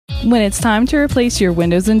When it's time to replace your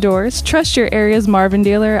windows and doors, trust your area's Marvin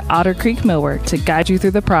dealer, Otter Creek Millwork, to guide you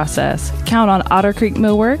through the process. Count on Otter Creek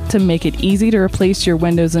Millwork to make it easy to replace your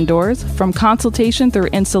windows and doors. From consultation through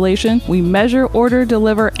installation, we measure, order,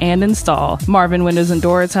 deliver, and install. Marvin Windows and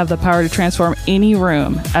Doors have the power to transform any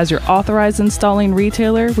room. As your authorized installing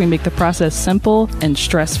retailer, we make the process simple and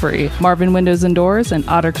stress-free. Marvin Windows and Doors and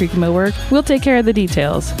Otter Creek Millwork will take care of the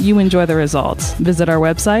details. You enjoy the results. Visit our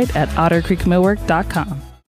website at ottercreekmillwork.com.